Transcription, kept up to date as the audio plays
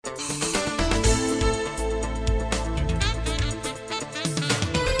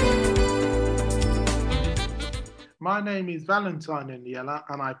My name is Valentine Nonyela,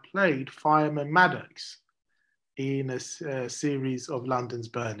 and I played Fireman Maddox in a series of London's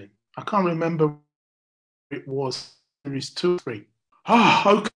Burning. I can't remember if it was series 2 or 3.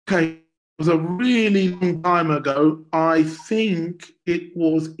 Oh, okay. It was a really long time ago. I think it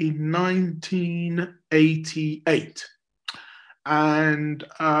was in 1988. And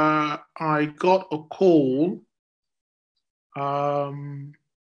I got a call um,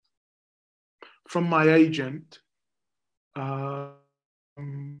 from my agent.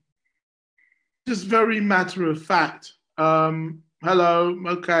 Um, just very matter of fact. Hello,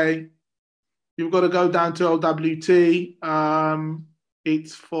 okay, you've got to go down to LWT.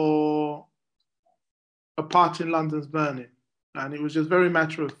 It's for a part in London's Burning. And it was just very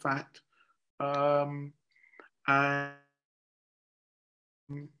matter of fact. And I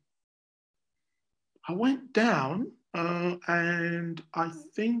went down and I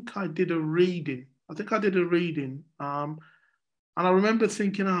think I did a reading. And I remember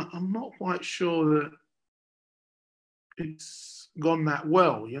thinking, I'm not quite sure that it's gone that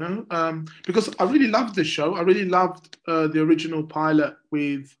well, because I really loved the show. I really loved the original pilot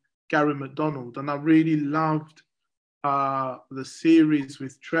with Gary McDonald, and I really loved the series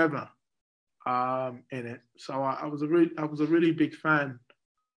with Trevor in it. So I was a really big fan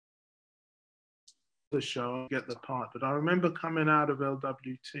of the show. I get the part, but I remember coming out of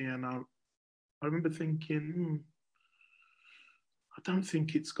LWT, and I remember thinking, I don't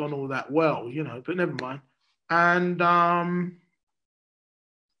think it's gone all that well, but never mind. And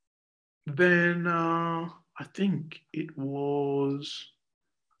then I think it was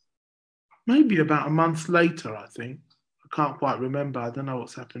maybe about a month later, I think. I can't quite remember. I don't know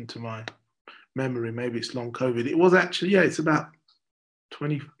what's happened to my memory. Maybe it's long COVID. It was actually, it's about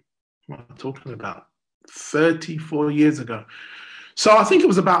 20, what am I talking about? 34 years ago. So I think it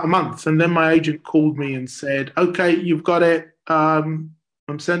was about a month. And then my agent called me and said, okay, you've got it. I'm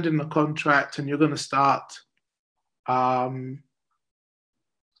sending the contract and you're going to start at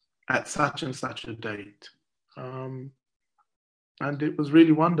such and such a date. And it was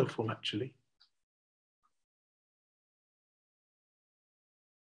really wonderful, actually.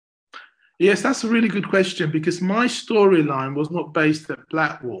 Yes, that's a really good question because my storyline was not based at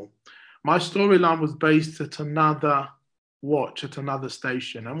Blackwall. My storyline was based at another watch, at another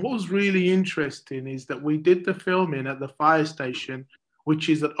station. And what was really interesting is that we did the filming at the fire station, which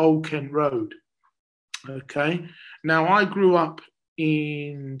is at Old Kent Road. Okay. Now, I grew up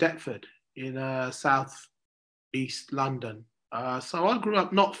in Deptford, in south east London. So I grew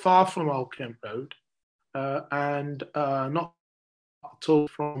up not far from Old Kent Road and not at all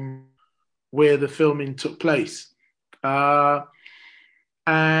from where the filming took place.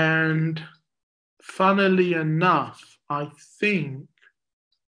 And funnily enough, I think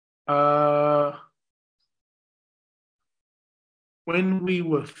when we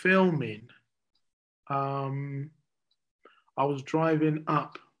were filming, I was driving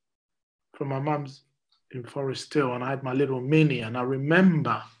up from my mum's in Forest Hill and I had my little Mini, and I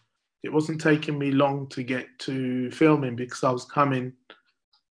remember it wasn't taking me long to get to filming because I was coming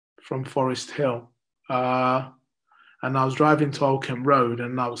from Forest Hill. And I was driving to Oldham Road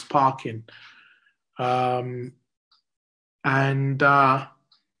and I was parking. And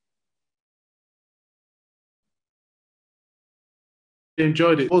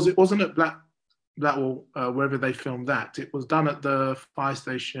enjoyed it. It wasn't at Blackwall, wherever they filmed that. It was done at the fire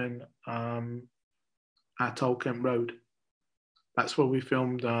station at Oldham Road. That's where we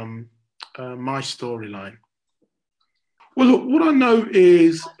filmed my storyline. Well, look, what I know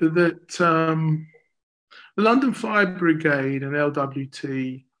is that the London Fire Brigade and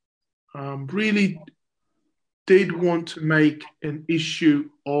LWT really did want to make an issue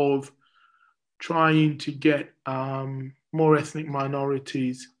of trying to get more ethnic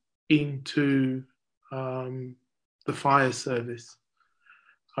minorities into the fire service,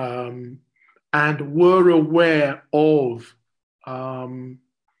 and were aware of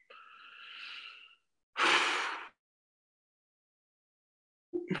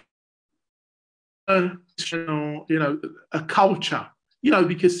a culture,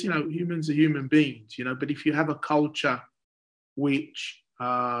 because humans are human beings, but if you have a culture which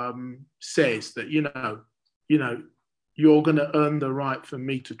says that you're going to earn the right for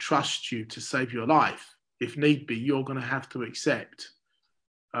me to trust you to save your life, if need be, you're going to have to accept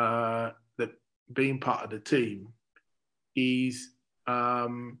that being part of the team is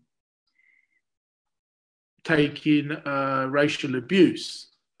taking racial abuse.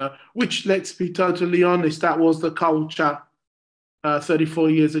 Which, let's be totally honest, that was the culture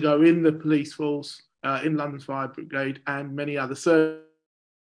 34 years ago in the police force, in London's Fire Brigade, and many others. So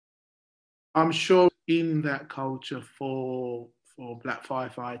I'm sure in that culture for black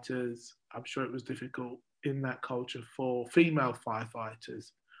firefighters. I'm sure it was difficult in that culture for female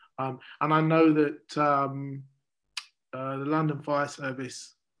firefighters. And I know that the London Fire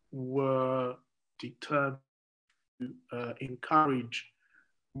Service were determined to encourage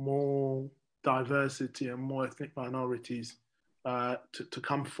more diversity and more ethnic minorities to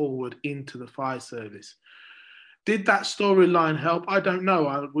come forward into the fire service. Did that storyline help? I don't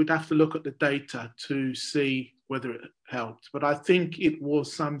know. We'd have to look at the data to see whether it helped. But I think it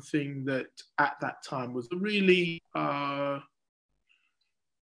was something that at that time was a really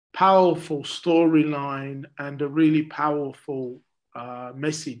powerful storyline and a really powerful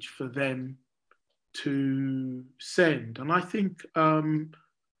message for them to send. And I think the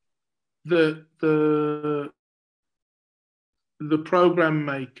program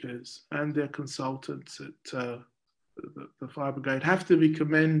makers and their consultants at the Fire Brigade have to be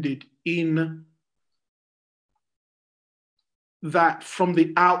commended in that from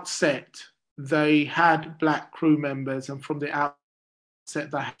the outset they had black crew members, and from the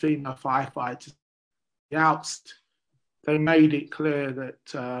outset they had female firefighters. The outset, they made it clear that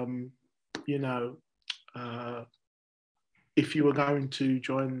if you were going to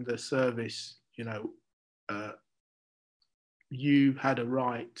join the service, you had a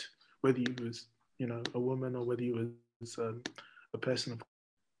right, whether you was a woman or whether you was a person of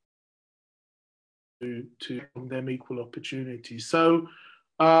to them equal opportunities. So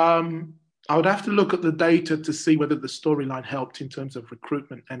I would have to look at the data to see whether the storyline helped in terms of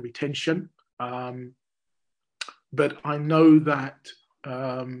recruitment and retention. But I know that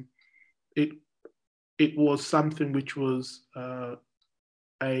it was something which was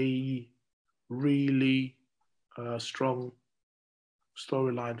a really strong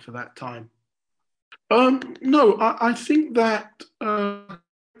storyline for that time. No, I think that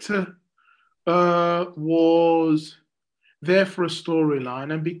was there for a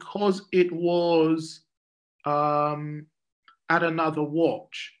storyline, and because it was at another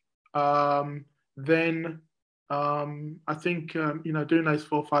watch, then I think doing those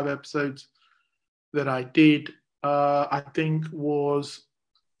 4 or 5 episodes that I did, I think was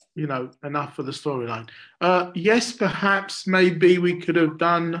enough for the storyline. Yes, perhaps maybe we could have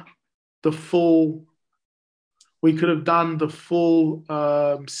done the full. We could have done the full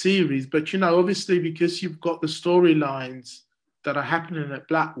series, but obviously because you've got the storylines that are happening at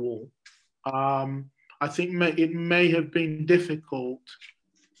Blackwall, I think it may have been difficult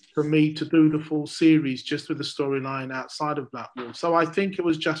for me to do the full series just with the storyline outside of Blackwall. So I think it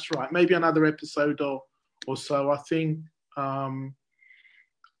was just right. Maybe another episode or so. I think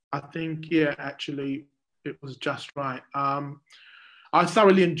yeah, actually it was just right.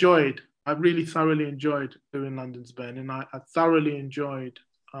 I really thoroughly enjoyed doing London's Burning. I thoroughly enjoyed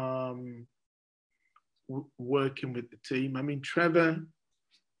working with the team. I mean, Trevor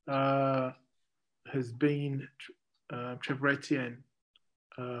Trevor Etienne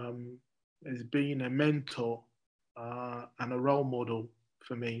has been a mentor and a role model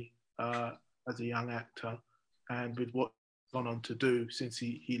for me as a young actor, and with what he's gone on to do since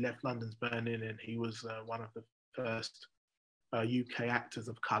he left London's Burning, and he was one of the first UK actors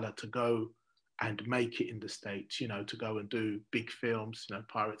of colour to go and make it in the States, to go and do big films,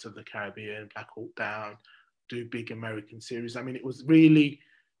 Pirates of the Caribbean, Black Hawk Down, do big American series. I mean, it was really,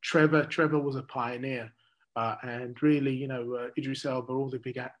 Trevor was a pioneer. And really, Idris Elba, all the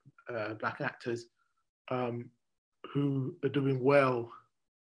big black actors who are doing well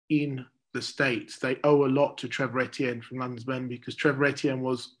in the States, they owe a lot to Trevor Etienne from London's Burning, because Trevor Etienne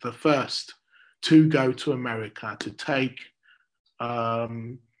was the first to go to America, to take that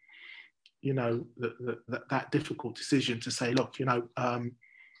difficult decision to say, look, there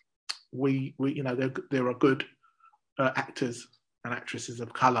are good actors and actresses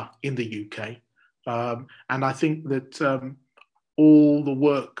of colour in the UK, and I think that all the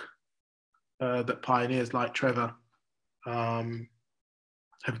work that pioneers like Trevor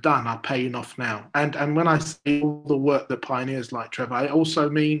have done are paying off now. And when I say all the work that pioneers like Trevor, I also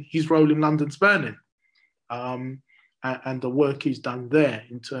mean his role in London's Burning. And the work he's done there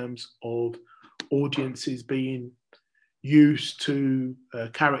in terms of audiences being used to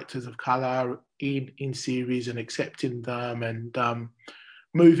characters of colour in series and accepting them, and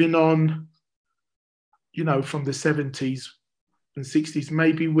moving on, from the 70s and 60s,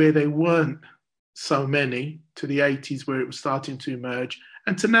 maybe where they weren't so many, to the 80s where it was starting to emerge,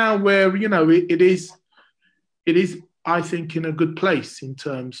 and to now where, it is, I think, in a good place in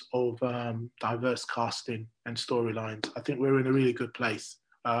terms of diverse casting and storylines. I think we're in a really good place.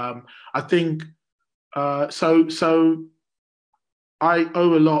 I think so. I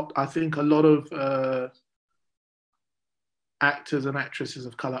owe a lot. I think a lot of actors and actresses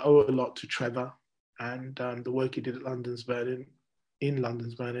of color owe a lot to Trevor and the work he did at London's Burning, in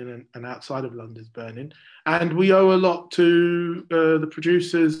London's Burning, and outside of London's Burning. And we owe a lot to the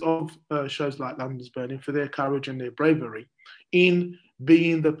producers of shows like London's Burning for their courage and their bravery in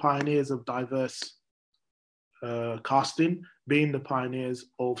being the pioneers of diverse casting, being the pioneers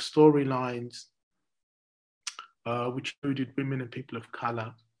of storylines which included women and people of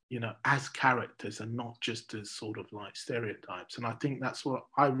color, you know, as characters and not just as sort of like stereotypes. And I think that's what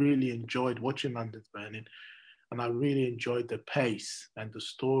I really enjoyed watching London's Burning. And I really enjoyed the pace and the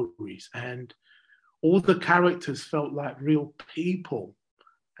stories. And all the characters felt like real people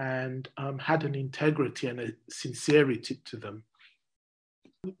and had an integrity and a sincerity to them.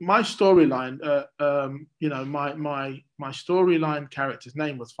 My storyline, you know, my storyline character's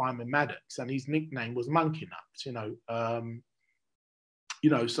name was Fireman Maddox, and his nickname was Monkey Nuts. You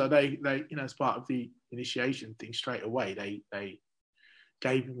know, so they, you know, as part of the initiation thing, straight away they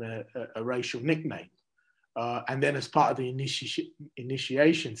gave him a racial nickname, and then as part of the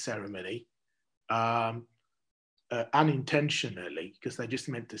initiation ceremony, unintentionally, because they just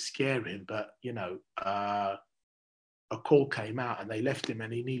meant to scare him, but you know. A call came out and they left him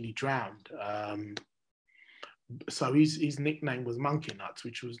and he nearly drowned. So his nickname was Monkey Nuts,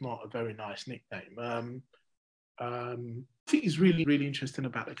 which was not a very nice nickname. I think it's really, really interesting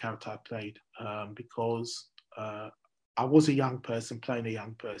about the character I played because I was a young person playing a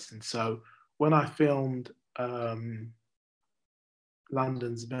young person. So when I filmed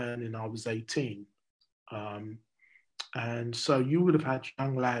London's Burning, I was 18. And so you would have had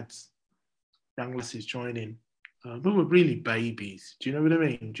young lasses joining who were really babies. Do you know what I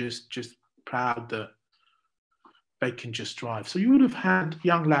mean? Just proud that they can just drive. So you would have had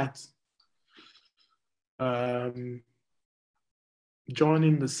young lads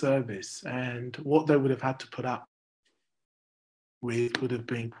joining the service, and what they would have had to put up with would have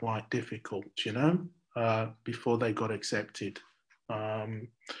been quite difficult, you know, before they got accepted. And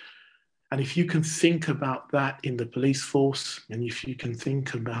if you can think about that in the police force, and if you can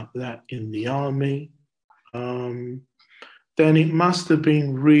think about that in the army, then it must have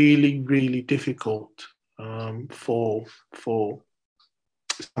been really, really difficult for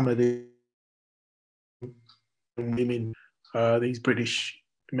some of the women, these British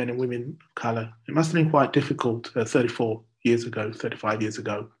men and women of colour. It must have been quite difficult 34 years ago, 35 years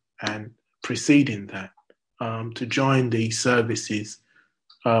ago, and preceding that, to join these services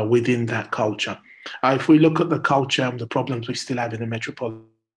within that culture. If we look at the culture and the problems we still have in the metropolitan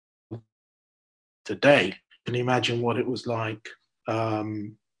today, can you imagine what it was like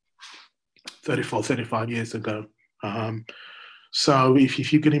 34, 35 years ago? So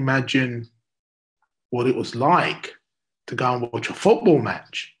if you can imagine what it was like to go and watch a football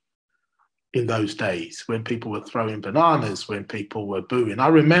match in those days when people were throwing bananas, when people were booing. I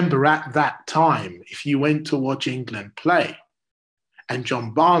remember at that time, if you went to watch England play and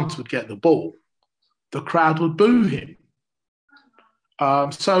John Barnes would get the ball, the crowd would boo him.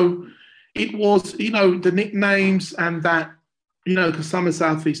 So it was, you know, the nicknames and that, you know, because I'm a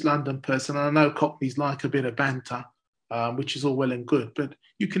South East London person, and I know Cockneys like a bit of banter, which is all well and good. But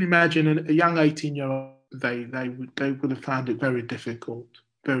you can imagine a young 18-year-old, they would have found it very difficult,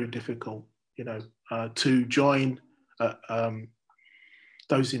 you know, to join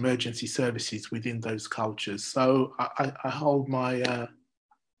those emergency services within those cultures. So I hold my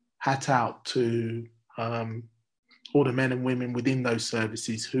hat out to all the men and women within those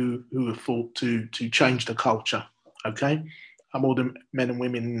services who have fought to change the culture. Okay, all the men and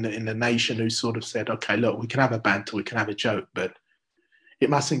women in the nation who sort of said, okay, look, we can have a banter, we can have a joke, but it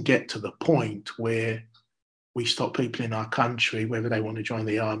mustn't get to the point where we stop people in our country, whether they want to join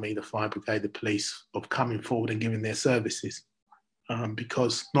the army, the fire brigade, the police, of coming forward and giving their services,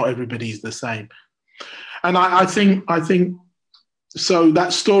 because not everybody's the same. And I think so. That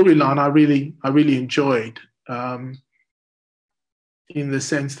storyline I really enjoyed. In the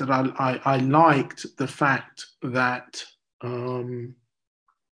sense that I liked the fact that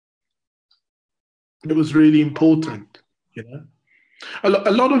it was really important, you know.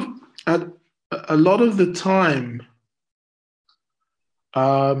 A lot of the time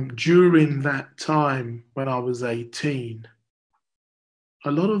during that time when I was 18,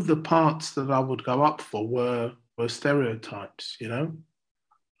 a lot of the parts that I would go up for were stereotypes, you know.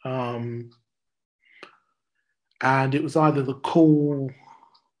 And it was either the cool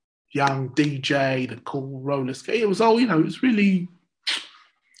young DJ, the cool roller skate. It was all, you know, it was really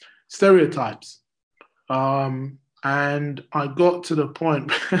stereotypes. And I got to the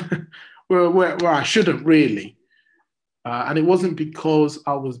point where I shouldn't really. And it wasn't because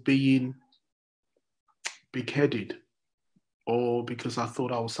I was being big-headed or because I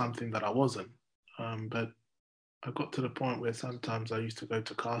thought I was something that I wasn't. But I got to the point where sometimes I used to go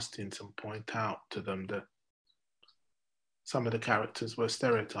to castings and point out to them that some of the characters were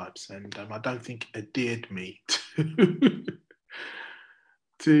stereotypes, and I don't think it endeared me to,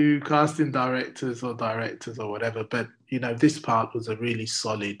 to casting directors or whatever. But this part was a really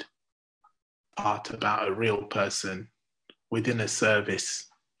solid part about a real person within a service,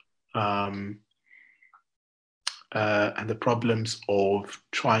 and the problems of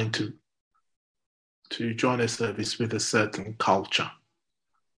trying to join a service with a certain culture.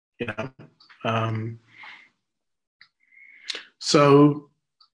 You know, um, so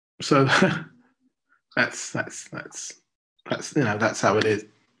so that's how it is.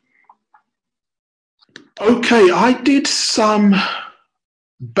 Okay, I did some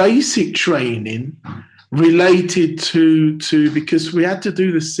basic training related to because we had to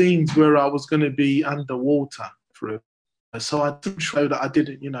do the scenes where I was going to be underwater for so I didn't show that I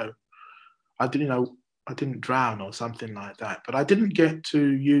didn't I didn't drown or something like that, but I didn't get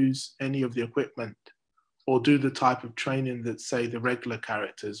to use any of the equipment or do the type of training that say the regular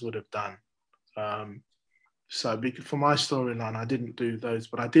characters would have done. So for my storyline, I didn't do those,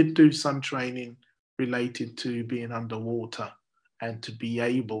 but I did do some training related to being underwater and to be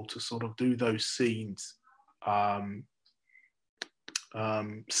able to sort of do those scenes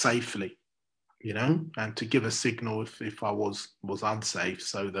safely, and to give a signal if I was unsafe,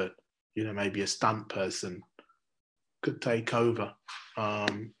 so that maybe a stunt person could take over,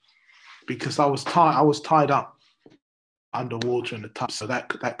 because I was tied up underwater in the tub, so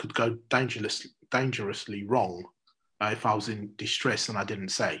that could go dangerously wrong if I was in distress and I didn't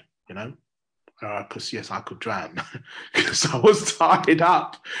say, because yes, I could drown because I was tied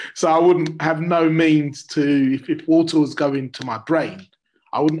up, so I wouldn't have no means to if water was going to my brain,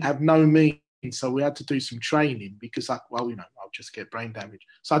 I wouldn't have no means. So we had to do some training because I'll just get brain damage.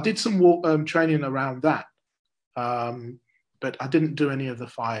 So I did some training around that, but I didn't do any of the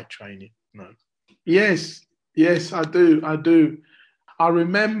fire training. No. Yes, I do. I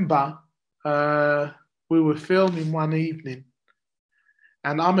remember we were filming one evening,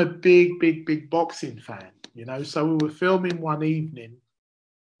 and I'm a big boxing fan, So we were filming one evening,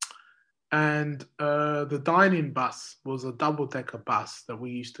 and the dining bus was a double-decker bus that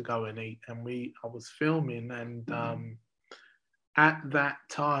we used to go and eat, and I was filming, and at that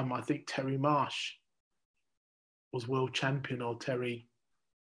time, I think Terry Marsh was world champion, or Terry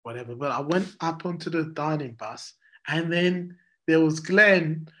whatever. But I went up onto the dining bus, and then there was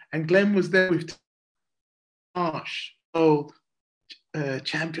Glenn, and Glenn was there with Marsh, old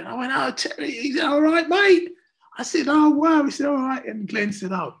champion. I went, "Oh, Terry, he's all right, mate." I said, "Oh, wow." He said, "All right." And Glenn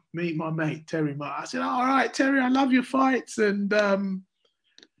said, "Oh, meet my mate, Terry Marsh." I said, "All right, Terry, I love your fights."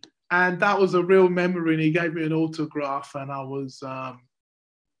 And that was a real memory. And he gave me an autograph, and I was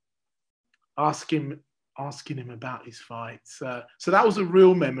asking him about his fights. So that was a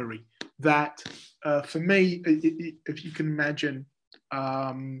real memory that, for me, if you can imagine,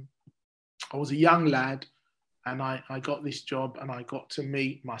 I was a young lad, and I got this job, and I got to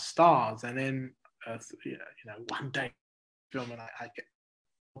meet my stars. And then, one day, film, and I get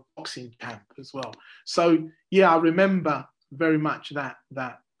boxing camp as well. So yeah, I remember very much that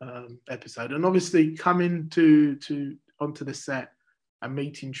episode, and obviously coming to onto the set and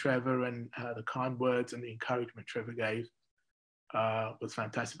meeting Trevor, and the kind words and the encouragement Trevor gave was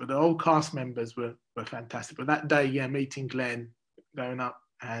fantastic. But the old cast members were fantastic. But that day, yeah, meeting Glenn, going up,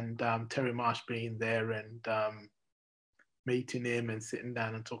 and Terry Marsh being there, and meeting him and sitting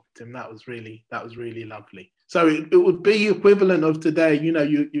down and talking to him, that was really lovely. So it would be equivalent of today.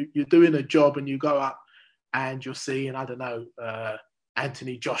 You're doing a job, and you go up and you're seeing, I don't know,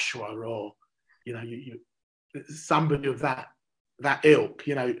 Anthony Joshua, or you somebody of that ilk,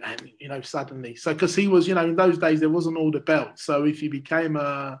 and suddenly, so because he was, in those days there wasn't all the belts, so if you became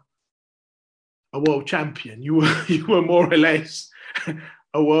a world champion, you were more or less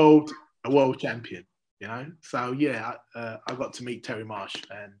a world champion, So yeah, I got to meet Terry Marsh,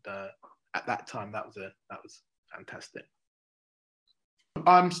 and at that time that was fantastic.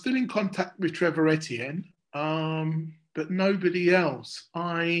 I'm still in contact with Trevor Etienne, but nobody else.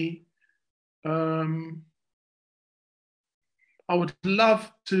 I would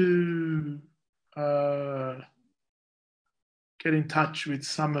love to get in touch with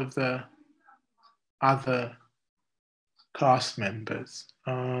some of the other cast members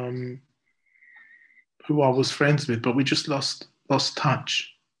who I was friends with, but we just lost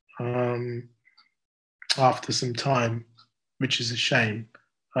touch after some time, which is a shame.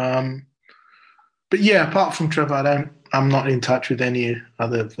 But yeah, apart from Trevor, I'm not in touch with any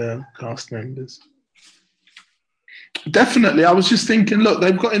other of the cast members. Definitely, I was just thinking, look,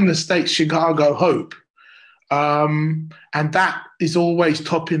 they've got in the States Chicago Hope, and that is always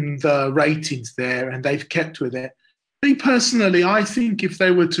topping the ratings there, and they've kept with it. Me personally, I think if they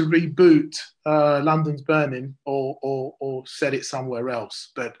were to reboot London's Burning or set it somewhere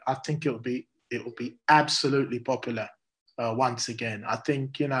else, but I think it would be absolutely popular once again. I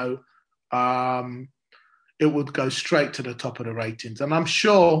think it would go straight to the top of the ratings, and I'm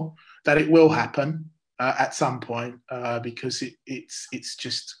sure that it will happen at some point because it's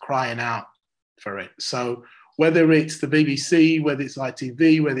just crying out for it. So whether it's the BBC, whether it's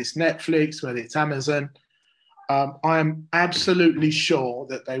ITV, whether it's Netflix, whether it's Amazon, I'm absolutely sure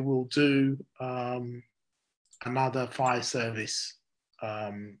that they will do another fire service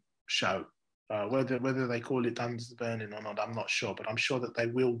show. Whether they call it London's Burning or not, I'm not sure, but I'm sure that they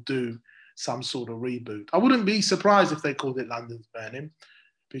will do some sort of reboot. I wouldn't be surprised if they called it London's Burning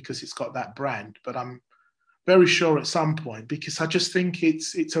because it's got that brand, but I'm very sure at some point, because I just think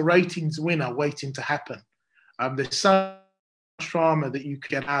it's a ratings winner waiting to happen. There's so much drama that you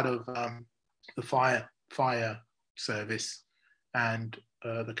get out of the fire service and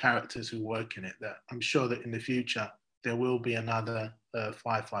the characters who work in it, that I'm sure that in the future there will be another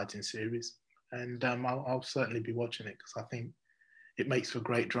firefighting series, and I'll certainly be watching it because I think it makes for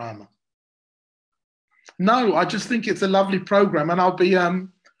great drama. No, I just think it's a lovely program, and I'll be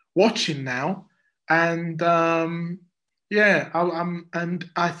watching now. And yeah, and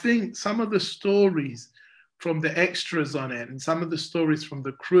I think some of the stories from the extras on it and some of the stories from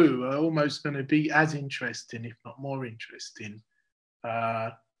the crew are almost going to be as interesting, if not more interesting,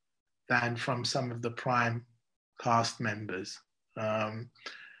 than from some of the prime cast members.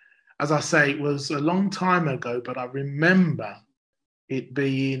 As I say, it was a long time ago, but I remember it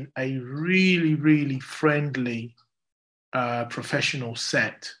being a really, really friendly, professional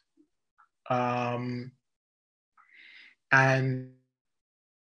set. And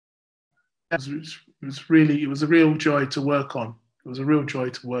it was a real joy to work on. It was a real joy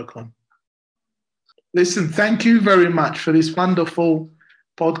to work on. Listen, thank you very much for this wonderful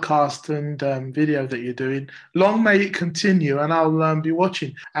podcast and video that you're doing. Long may it continue, and I'll be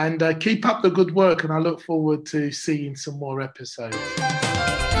watching. And keep up the good work, and I look forward to seeing some more episodes.